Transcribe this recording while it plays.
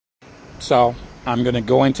So I'm gonna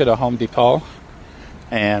go into the Home Depot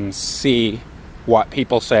and see what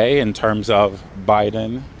people say in terms of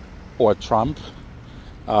Biden or Trump.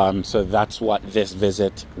 So that's what this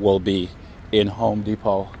visit will be, in Home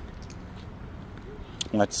Depot.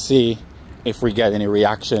 Let's see if we get any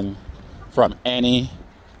reaction from any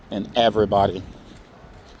and everybody.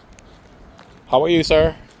 How are you,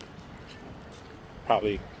 sir?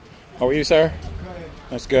 Probably. How are you, sir? Good.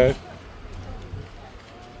 That's good.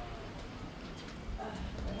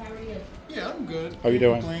 How are you? Yeah, I'm good. How are you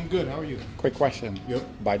doing? Playing good. How are you? Quick question. Yep.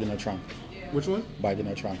 Biden or Trump? Which one? Biden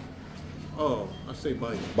or Trump? Oh, I say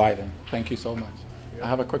Biden. Biden. Thank you so much. Yep. I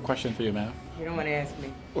have a quick question for you, ma'am. You don't want to ask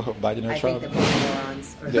me. Biden or I Trump? think they're both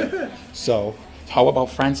morons. Yeah. So, how about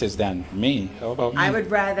Francis then? Me? How about me? I would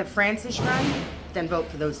rather Francis run than vote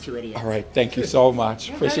for those two idiots. All right. Thank you so much.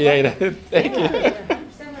 Appreciate it. Thank you. Right.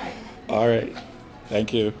 All right.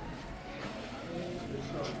 Thank you.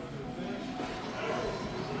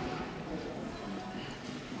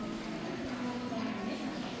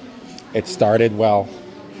 It started well.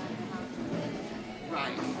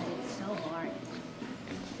 Right. It's so hard.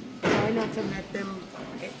 Try not to let them,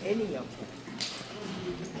 any of them.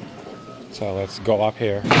 So let's go up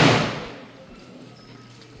here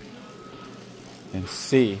and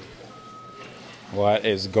see what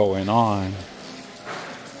is going on.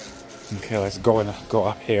 Okay, let's go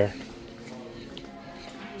up here.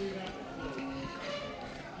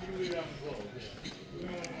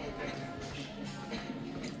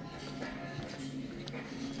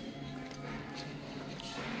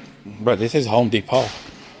 But this is Home Depot.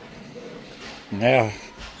 Yeah.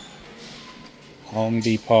 Home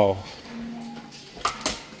Depot.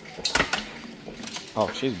 Oh,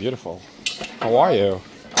 she's beautiful. How are you?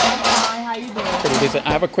 Hi, how you doing? Pretty decent.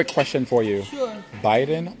 I have a quick question for you. Sure.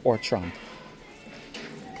 Biden or Trump?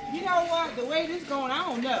 You know what? The way this going, I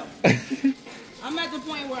don't know. I'm at the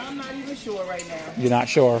point where I'm not even sure right now. You're not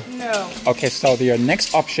sure? No. Okay, so your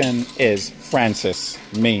next option is Francis,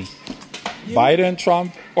 me. You? Biden,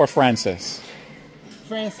 Trump, or Francis?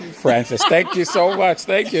 Francis. Francis. Thank you so much.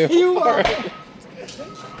 Thank you. You are. All right.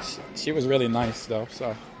 She was really nice, though,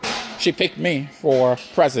 so she picked me for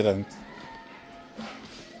president.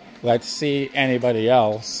 Let's see anybody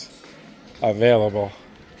else available.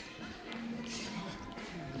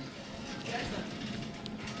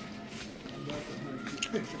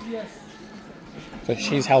 Yes. So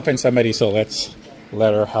she's helping somebody, so let's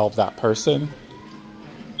let her help that person.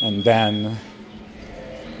 And then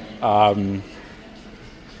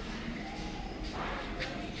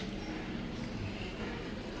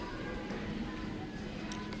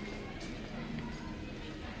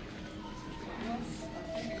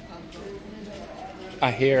I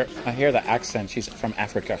hear the accent. She's from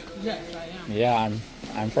Africa. Yes, I am. Yeah,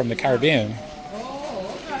 I'm from the Caribbean.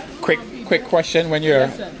 Oh, okay. Quick question when you're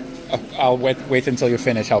Yes, sir. I'll wait until you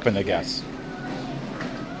finish helping the guests.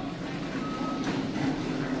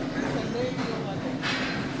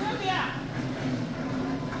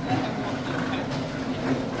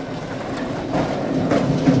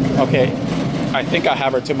 Okay, I think I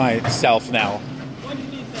have her to myself now. What do you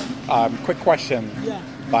need, sir? Quick question. Yeah.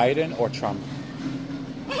 Biden or Trump?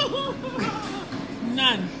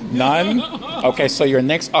 None. None? Okay, so your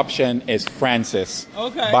next option is Francis.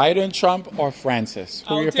 Okay. Biden, Trump, or Francis?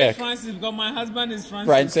 Who I'll your take pick? Francis because my husband is Francis.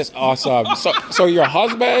 Francis, awesome. So your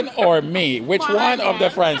husband or me? Which My one of the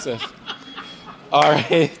husband. Francis? All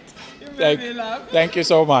right. You made me laugh. Thank you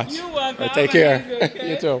so much. You're welcome. All right, take Have a care. nice day,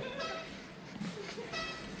 okay? You too.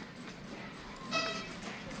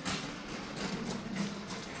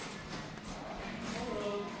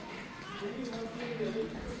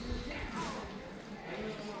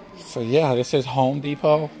 So yeah, this is Home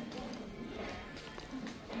Depot.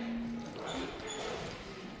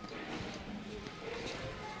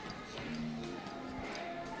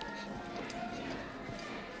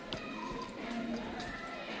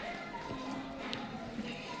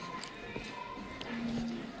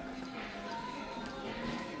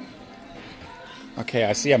 Okay,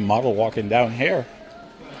 I see a model walking down here.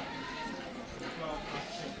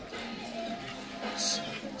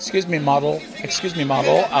 Excuse me, model. Excuse me,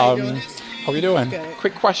 model. How are you doing? Good.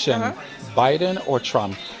 Quick question. Biden or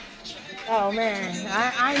Trump? Oh, man.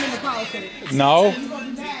 I ain't in the politics. No?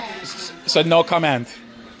 So no comment.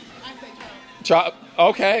 Trump.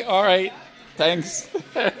 Okay, all right. Thanks.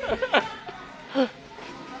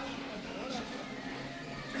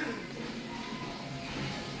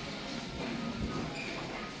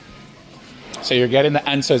 So you're getting the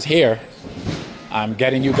answers here. I'm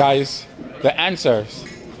getting you guys the answers.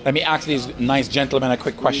 Let me ask these nice gentlemen a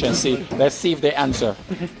quick question. Let's see if they answer.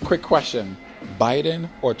 Quick question. Biden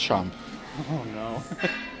or Trump? Oh no.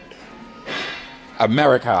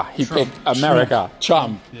 America. He Trump. picked America.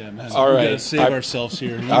 Trump. Yeah, man. All We right. gotta save ourselves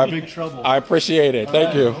here. We're in big trouble. I appreciate it.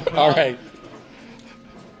 Thank you. All right.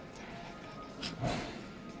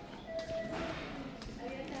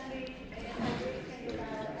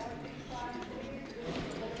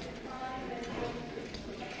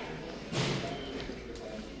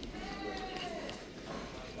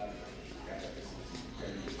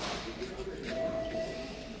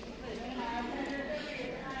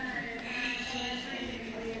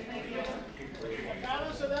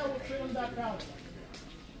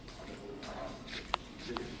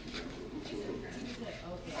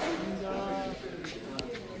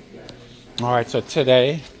 All right, so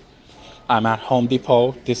today I'm at Home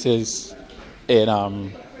Depot. This is in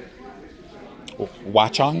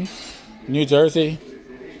Watchung, New Jersey.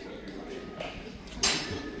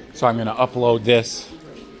 So I'm going to upload this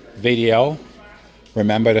video.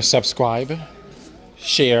 Remember to subscribe,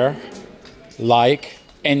 share, like,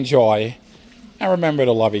 enjoy, and remember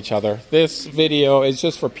to love each other. This video is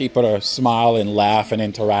just for people to smile and laugh and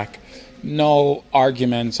interact. No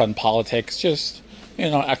arguments on politics, just, you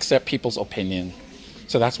know, accept people's opinion.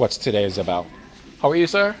 So that's what today is about. How are you,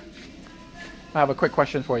 sir? I have a quick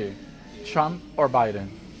question for you. Trump or Biden?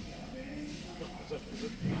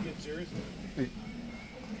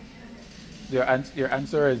 Your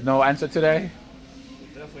answer is no answer today?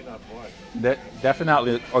 Definitely not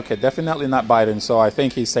Biden. Definitely not Biden. So I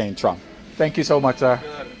think he's saying Trump. Thank you so much, sir.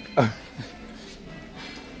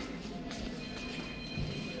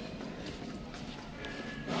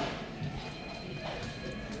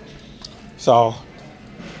 So,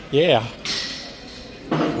 yeah,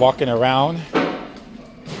 walking around.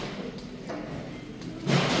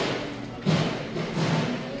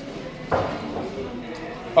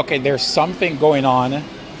 Okay, there's something going on.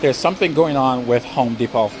 There's something going on with Home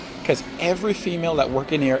Depot because every female that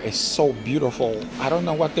work in here is so beautiful. I don't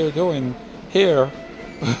know what they're doing here.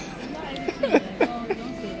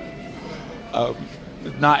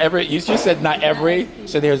 Not every. You just said not every.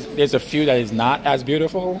 So there's a few that is not as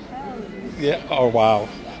beautiful. Yeah. Oh wow.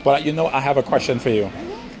 But you know, I have a question for you.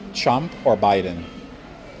 Trump or Biden?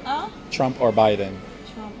 Trump or Biden?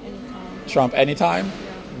 Trump anytime. Trump anytime?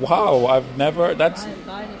 Yeah. Wow. I've never. That's.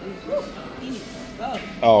 Biden is. He needs to go.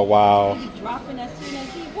 Oh wow. He's dropping as soon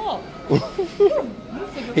as he walks.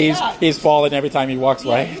 He's falling every time he walks,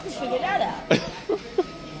 Yeah, right? you can figure that out.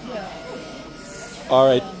 Yeah. All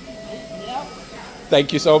right. Yep.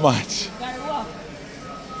 Thank you so much. Very well.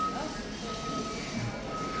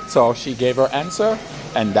 So she gave her answer,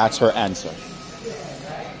 and that's her answer.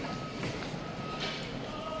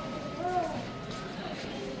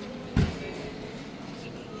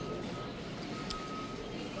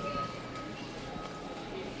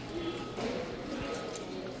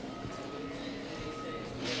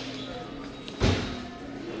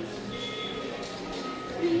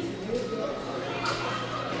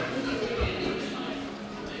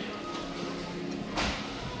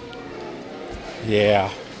 Yeah.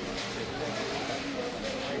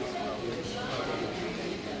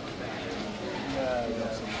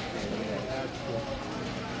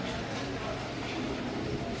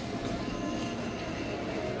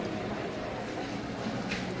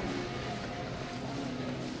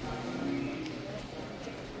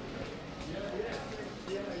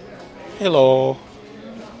 Hello.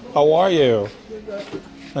 How are you?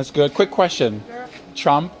 That's good. Quick question.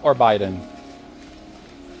 Trump or Biden?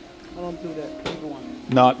 I don't do that. Either one.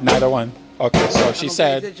 No, neither one. Okay, so she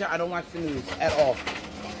said, I don't watch the news at all.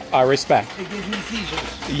 I respect. It gives me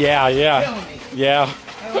seizures. Yeah, yeah. Killing me. Yeah. I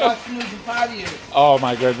haven't watched the news in 5 years. Oh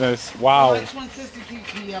my goodness. Wow. My twin sister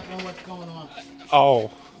keeps me up on what's going on.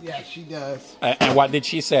 Oh. Yeah, she does. And what did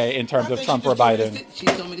she say in terms of Trump or Biden? She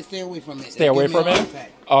told me to stay away from it. Stay away from it?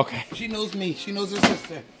 Okay. She knows me. She knows her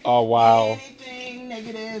sister. Oh, wow. Anything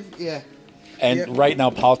negative, yeah. And Yep. right now,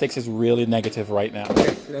 politics is really negative right now.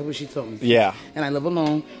 Yes, that's what she told me. Yeah. And I live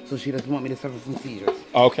alone, so she doesn't want me to suffer from seizures.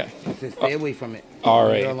 Okay. She said stay away from it. All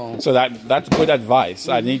Leave her alone. right. So that's good advice.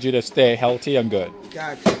 I need you to stay healthy and good.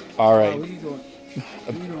 Gotcha. All right. What are you doing?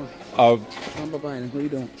 What are you doing? I'm Biden. What are you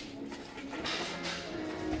doing?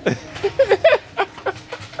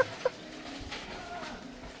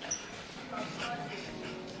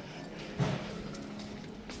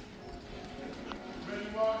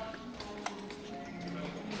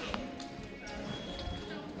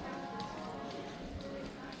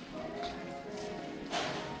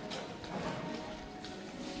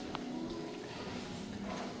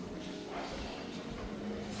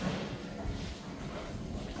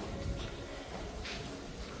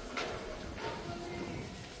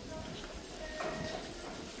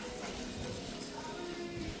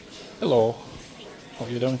 Hello. How are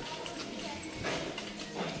you doing?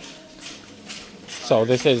 So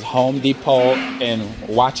this is Home Depot in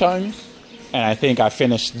Watchung, and I think I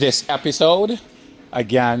finished this episode.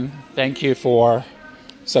 Again, thank you for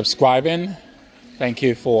subscribing. Thank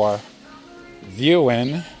you for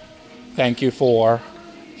viewing. Thank you for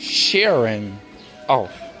sharing. Oh,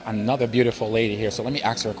 another beautiful lady here. So let me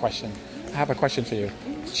ask her a question. I have a question for you.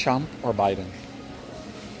 Trump or Biden?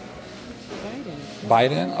 Biden.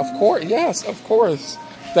 Biden? Of course. Yes, of course.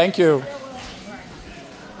 Thank you.